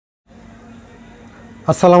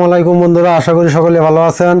আসসালামু আলাইকুম বন্ধুরা, আশা করি সকলে ভালো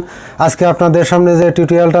আছেন। আজকে আপনাদের সামনে যে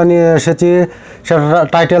টিউটোরিয়ালটা নিয়ে এসেছি সেটা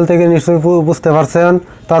টাইটেল থেকে নিশ্চয়ই বুঝতে পারছেন।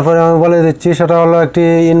 তারপরে আমি বলে দিচ্ছি, সেটা হলো একটি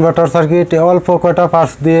ইনভার্টার সার্কিট। অল্প কয়টা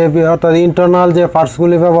পার্টস দিয়ে, অর্থাৎ ইন্টারনাল যে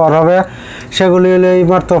পার্টসগুলি ব্যবহার হবে সেগুলি হলে এই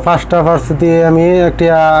মাত্র 5টা পার্টস দিয়ে আমি একটি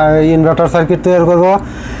ইনভার্টার সার্কিট তৈরি করব।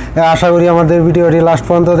 আশা করি আমাদের ভিডিওটি লাস্ট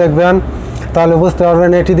পর্যন্ত দেখবেন, তাহলে বুঝতে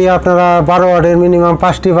পারবেন। এটি দিয়ে আপনারা 12 ওয়াটের মিনিমাম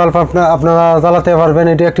 5টি বাল্ব আপনারা জ্বালাতে পারবেন।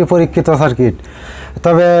 এটি একটি পরীক্ষিত সার্কিট।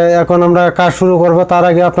 তবে এখন আমরা কাজ শুরু করব, তার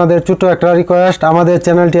আগে আপনাদের ছোট্ট একটা রিকোয়েস্ট, আমাদের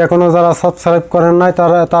চ্যানেলটি এখনও যারা সাবস্ক্রাইব করেন নাই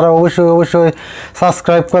তারা অবশ্যই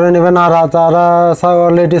সাবস্ক্রাইব করে নেবেন। আর যারা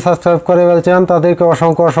অলরেডি সাবস্ক্রাইব করে ফেলছেন তাদেরকে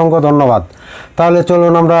অসংখ্য ধন্যবাদ। তাহলে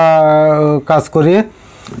চলুন আমরা কাজ করি।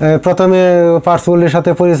 প্রথমে পার্টসগুলির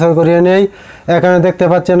সাথে পরিচয় করিয়ে নেই। এখানে দেখতে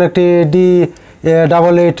পাচ্ছেন একটি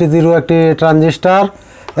D880 একটি ট্রানজিস্টার।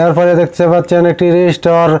 এরপরে দেখতে পাচ্ছেন একটি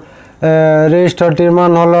রেজিস্টরটির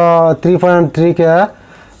মান হলো 3.3K।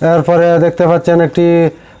 এরপরে দেখতে পাচ্ছেন একটি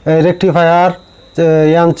রেকটিফায়ার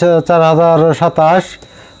M4027।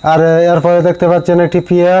 আর এরপরে দেখতে পাচ্ছেন একটি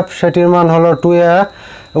PF, সেটির মান হলো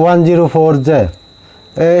 2A104J।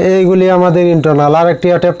 এইগুলি আমাদের ইন্টারনাল। আর একটি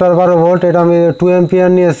অ্যাডাপ্টার 12 ভোল্ট, এটা আমি 2 এম্পিয়ার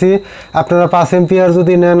নিয়েছি। আপনারা 5 এম্পিয়ার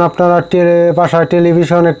যদি নেন আপনারা বাসায়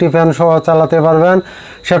টেলিভিশন, একটি ফ্যান সহ চালাতে পারবেন।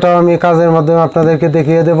 সেটাও আমি কাজের মাধ্যমে আপনাদেরকে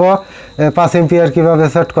দেখিয়ে দেব 5 এম্পিয়ার কীভাবে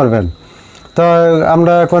সেট করবেন। তো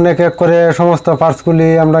আমরা এখন এক এক করে সমস্ত পার্টসগুলি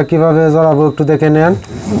আমরা কীভাবে জড়াবো একটু দেখে নেন।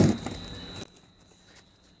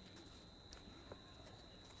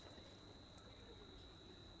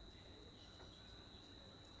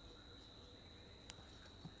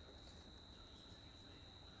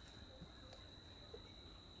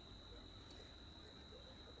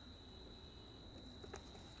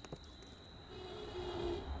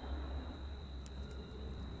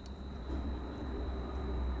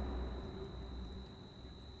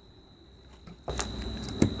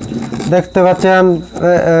 দেখতে পাচ্ছেন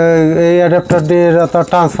এই অ্যাডাপ্টারটির অর্থাৎ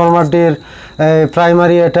ট্রান্সফরমারটির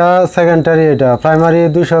প্রাইমারি এটা, সেকেন্ডারি এটা। প্রাইমারি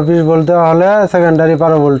 220 ভোল্ট দেওয়া হলে সেকেন্ডারি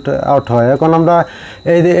 12 ভোল্ট আউট হয়। এখন আমরা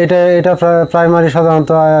এটা প্রাইমারি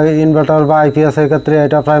সাধারণত ইনভার্টার বা আইপিএসের ক্ষেত্রে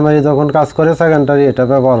এটা প্রাইমারি যখন কাজ করে, সেকেন্ডারি এটা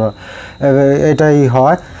ব্যবহার এটাই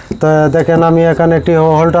হয়। তো দেখেন আমি এখানে একটি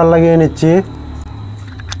হোল্ডার লাগিয়ে নিচ্ছি।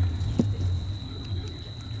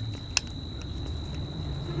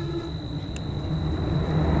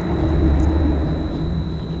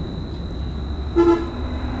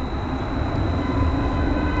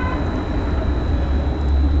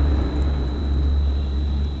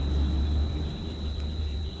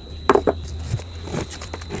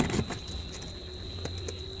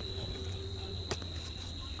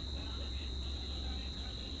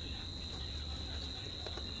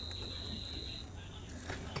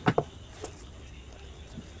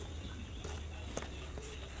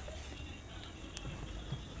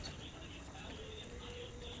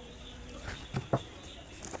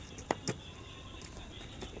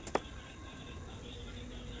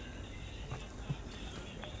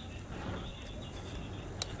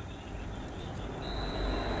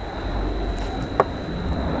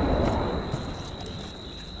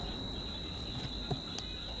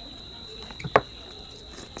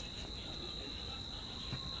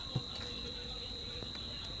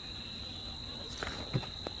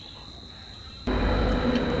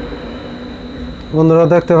 বন্ধুরা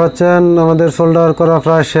দেখতে পাচ্ছেন আমাদের সোল্ডার করা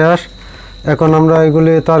প্রায় শেষ। এখন আমরা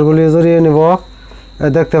এগুলি তারগুলি জড়িয়ে নেব।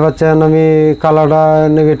 দেখতে পাচ্ছেন আমি কালারটা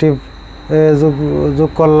নেগেটিভ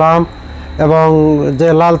যোগ করলাম এবং যে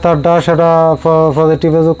লাল তারটা সেটা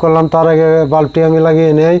পজিটিভে যোগ করলাম। তার আগে বাল্বটি আমি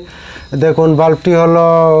লাগিয়ে নেই। দেখুন বাল্বটি হলো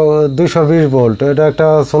 220 ভোল্ট। এটা একটা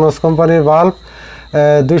সোনাস কোম্পানির বাল্ব,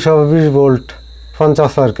 220 ভোল্ট 50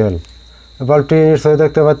 সার্কেল। বাল্বটি নিশ্চয়ই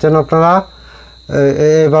দেখতে পাচ্ছেন আপনারা।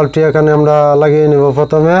 এই বাল্বটি এখানে আমরা লাগিয়ে নেব।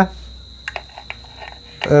 প্রথমে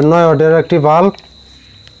 9 ওয়াটের একটি বাল্ব,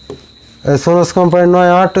 সোনাস কোম্পানির 9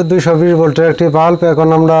 ওয়াট 220 ভোল্টের একটি বাল্ব। এখন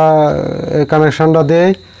আমরা এই কানেকশানটা দিই,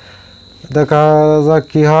 দেখা যাক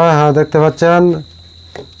কী হয়। হ্যাঁ দেখতে পাচ্ছেন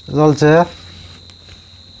জ্বলছে।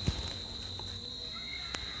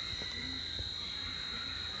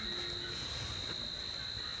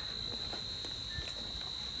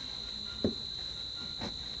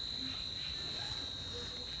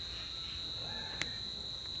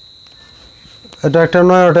 এটা একটা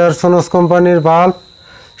 9 ওয়াটের সোনাস কোম্পানির বাল্ব,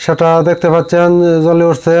 সেটা দেখতে পাচ্ছেন জ্বলে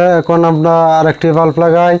উঠছে। এখন আমরা আরেকটি বাল্ব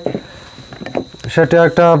লাগাই, সেটা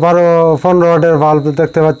একটা 15 ওয়াটের বাল্ব।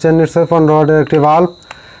 দেখতে পাচ্ছেন নিশ্চয়ই 15 ওয়াটের একটি বাল্ব।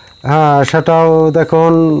 হ্যাঁ সেটাও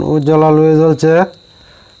দেখুন উজ্জ্বল আলোয় জ্বলছে।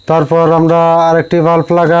 তারপর আমরা আরেকটি বাল্ব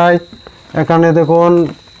লাগাই। এখানে দেখুন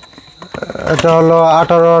এটা হলো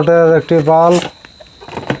 18 ওয়াটের একটি বাল্ব।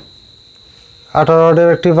 18 ওয়াটের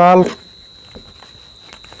একটি বাল্ব।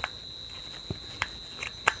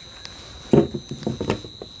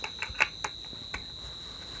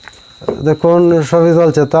 দেখুন সবই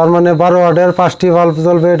জ্বলছে, তার মানে 12 ওয়াটের 5টি বাল্ব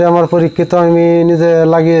জ্বলবে। এটা আমার পরীক্ষিত, আমি নিজে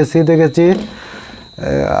লাগিয়েছি, দেখেছি।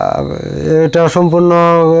 এটা সম্পূর্ণ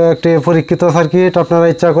একটি পরীক্ষিত সার্কিট। আপনারা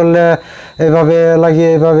ইচ্ছা করলে এইভাবে লাগিয়ে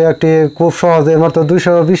এইভাবে একটি খুব সহজে মাত্র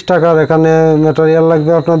 220 টাকার এখানে ম্যাটেরিয়াল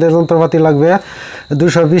লাগবে, আপনাদের যন্ত্রপাতি লাগবে।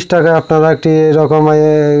 220 টাকায় আপনারা একটি এরকম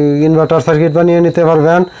ইনভার্টার সার্কিট বানিয়ে নিতে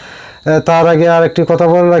পারবেন। তার আগে আর একটি কথা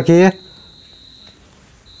বলে রাখি,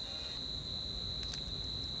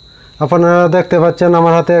 আপনারা দেখতে পাচ্ছেন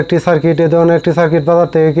আমার হাতে একটি সার্কিট। এই ধরনের একটি সার্কিট বাজার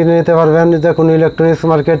থেকে কিনে নিতে পারবেন, যে কোনো ইলেকট্রনিক্স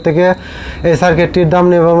মার্কেট থেকে। এই সার্কিটটির দাম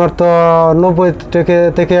নেবে মাত্র 90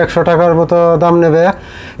 থেকে 100 টাকার মতো দাম নেবে।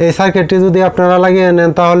 এই সার্কিটটি যদি আপনারা লাগিয়ে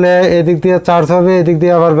নেন তাহলে এদিক দিয়ে চার্জ হবে, এদিক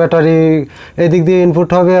দিয়ে আবার ব্যাটারি, এদিক দিয়ে ইনপুট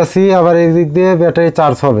হবে এসি, আবার এই দিক দিয়ে ব্যাটারি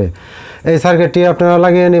চার্জ হবে। এই সার্কিটটি আপনারা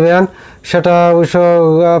লাগিয়ে নেবেন। সেটা অবশ্য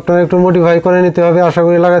আপনারা একটু মডিফাই করে নিতে হবে, আশা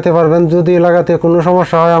করি লাগাতে পারবেন। যদি লাগাতে কোনো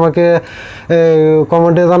সমস্যা হয় আমাকে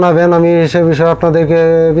কমেন্টে জানাবেন, আমি সে বিষয়ে আপনাদেরকে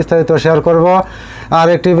বিস্তারিত শেয়ার করব। আর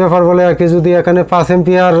একটি ব্যাপার বলে আর কি, যদি এখানে 5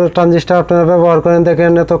 এম্পিয়ার ট্রানজিস্টার আপনারা ব্যবহার করেন,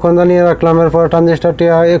 দেখেন এতক্ষণ জানিয়ে রাখলাম, এরপর ট্রানজিস্টারটি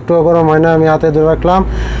একটুও গরম হয় না, আমি হাতে ধরে রাখলাম।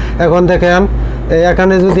 এখন দেখেন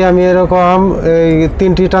এখানে যদি আমি এরকম এই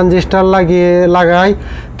 3টি ট্রানজিস্টার লাগাই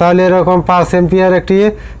তাহলে এরকম 5 এম্পিয়ার একটি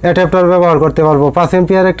অ্যাডাপ্টার ব্যবহার করতে পারবো। 5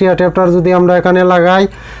 এম্পিয়ার একটি অ্যাডাপ্টার যদি আমরা এখানে লাগাই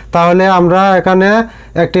তাহলে আমরা এখানে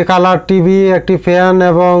একটি কালার টিভি, একটি ফ্যান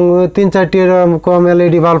এবং 3-4টি এরকম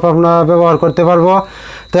এলইডি বাল্ব আপনারা ব্যবহার করতে পারবো।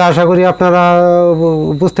 তো আশা করি আপনারা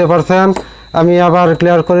বুঝতে পারছেন। আমি আবার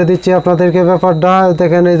ক্লিয়ার করে দিচ্ছি আপনাদেরকে ব্যাপারটা।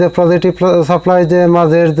 দেখেন এই যে পজিটিভ সাপ্লাই, যে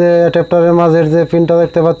মাঝের যে অ্যাডাপ্টারের মাঝের যে পিনটা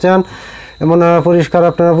দেখতে পাচ্ছেন, মনে হয় পরিষ্কার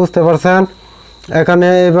আপনারা বুঝতে পারছেন। এখানে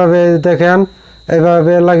এইভাবে দেখেন,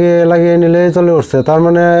 এইভাবে লাগিয়ে নিলেই চলে উঠছে। তার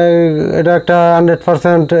মানে এটা একটা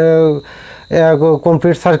 100%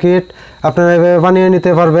 কমপ্লিট সার্কিট, আপনারা এইভাবে বানিয়ে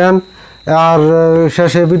নিতে পারবেন। আর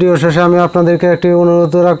ভিডিও শেষে আমি আপনাদেরকে একটি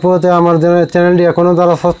অনুরোধ রাখবো যে আমার চ্যানেলটি এখনও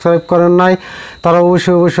যারা সাবস্ক্রাইব করেন নাই তারা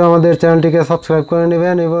অবশ্যই আমাদের চ্যানেলটিকে সাবস্ক্রাইব করে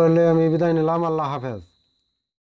নেবেন। এই বলে আমি বিদায় নিলাম। আল্লাহ হাফেজ।